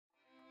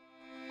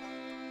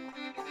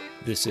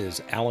This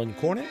is Alan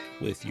Cornett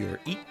with your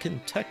Eat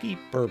Kentucky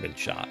Bourbon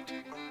Shot.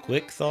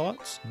 Quick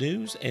thoughts,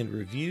 news, and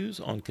reviews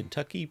on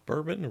Kentucky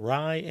bourbon,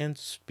 rye, and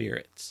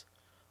spirits.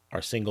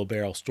 Are single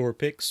barrel store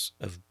picks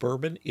of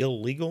bourbon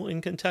illegal in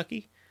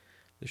Kentucky?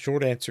 The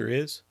short answer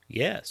is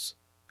yes,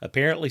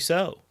 apparently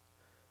so.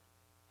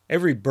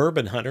 Every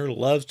bourbon hunter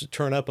loves to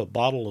turn up a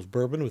bottle of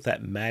bourbon with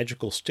that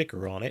magical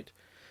sticker on it,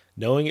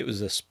 knowing it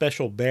was a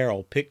special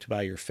barrel picked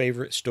by your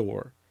favorite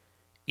store.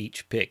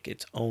 Each pick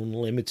its own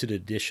limited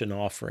edition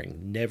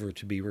offering, never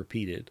to be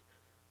repeated.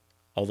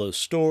 Although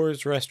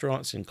stores,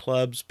 restaurants, and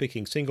clubs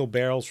picking single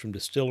barrels from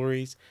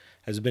distilleries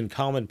has been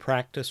common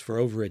practice for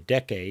over a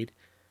decade,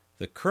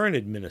 the current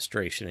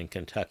administration in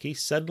Kentucky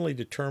suddenly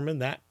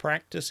determined that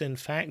practice in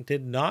fact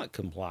did not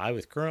comply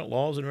with current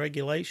laws and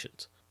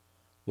regulations.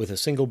 With a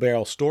single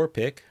barrel store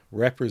pick,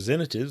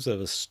 representatives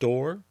of a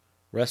store,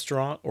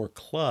 restaurant, or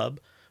club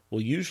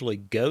will usually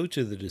go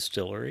to the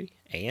distillery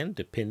and,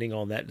 depending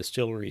on that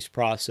distillery's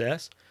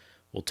process,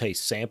 will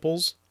taste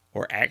samples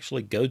or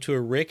actually go to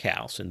a rick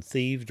house and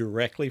thieve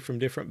directly from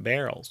different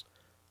barrels.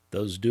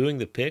 Those doing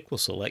the pick will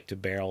select a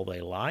barrel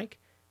they like,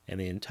 and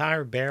the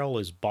entire barrel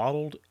is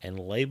bottled and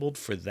labeled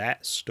for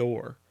that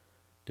store.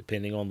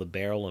 Depending on the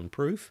barrel and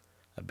proof,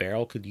 a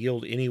barrel could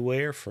yield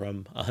anywhere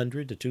from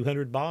 100 to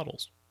 200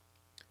 bottles.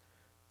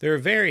 There are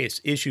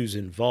various issues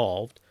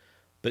involved,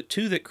 but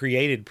two that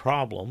created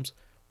problems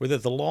were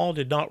that the law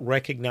did not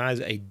recognize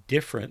a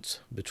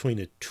difference between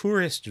a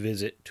tourist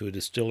visit to a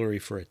distillery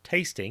for a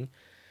tasting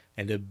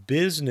and a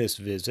business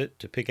visit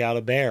to pick out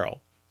a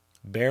barrel.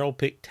 Barrel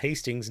pick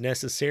tastings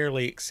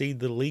necessarily exceed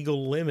the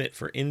legal limit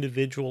for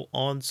individual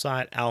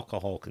on-site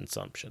alcohol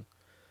consumption.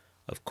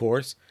 Of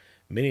course,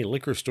 many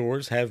liquor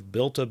stores have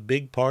built a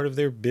big part of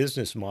their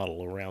business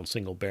model around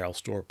single barrel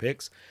store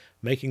picks,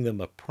 making them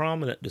a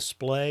prominent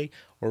display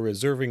or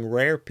reserving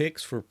rare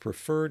picks for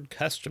preferred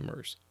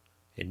customers.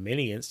 In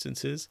many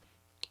instances,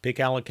 pick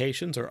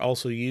allocations are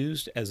also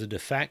used as a de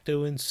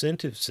facto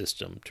incentive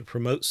system to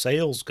promote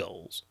sales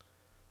goals.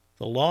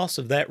 The loss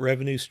of that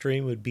revenue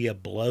stream would be a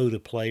blow to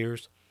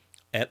players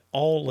at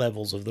all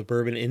levels of the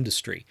bourbon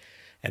industry,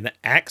 and the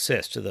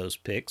access to those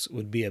picks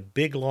would be a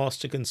big loss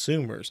to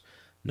consumers,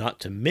 not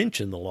to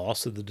mention the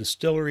loss of the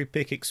distillery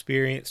pick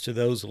experience to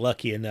those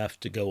lucky enough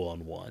to go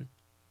on one.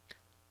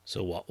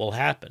 So what will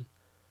happen?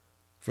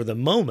 For the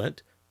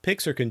moment,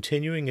 picks are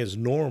continuing as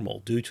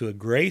normal due to a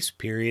grace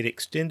period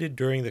extended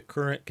during the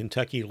current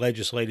Kentucky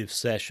legislative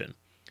session.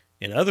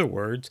 In other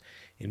words,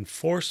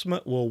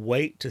 enforcement will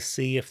wait to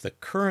see if the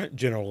current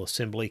General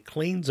Assembly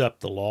cleans up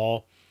the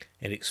law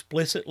and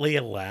explicitly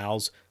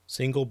allows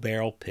single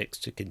barrel picks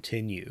to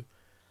continue.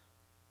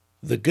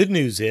 The good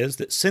news is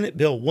that Senate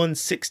Bill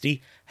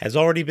 160 has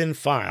already been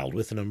filed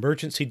with an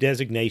emergency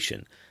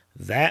designation.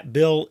 That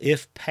bill,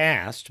 if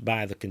passed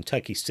by the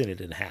Kentucky Senate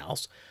and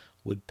House,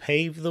 would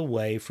pave the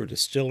way for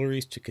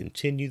distilleries to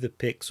continue the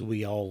picks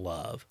we all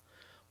love.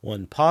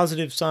 One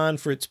positive sign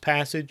for its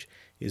passage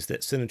is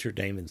that Senator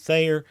Damon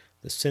Thayer,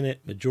 the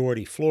Senate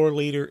Majority Floor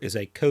Leader, is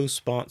a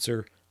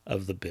co-sponsor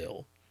of the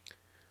bill.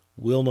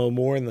 We'll know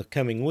more in the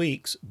coming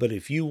weeks, but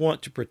if you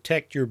want to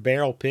protect your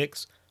barrel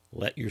picks,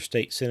 let your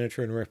state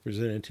senator and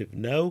representative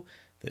know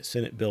that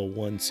Senate Bill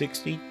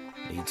 160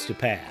 needs to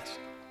pass.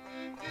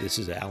 This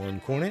is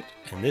Alan Cornett,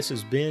 and this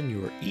has been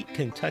your Eat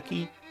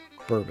Kentucky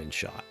Bourbon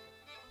Shot.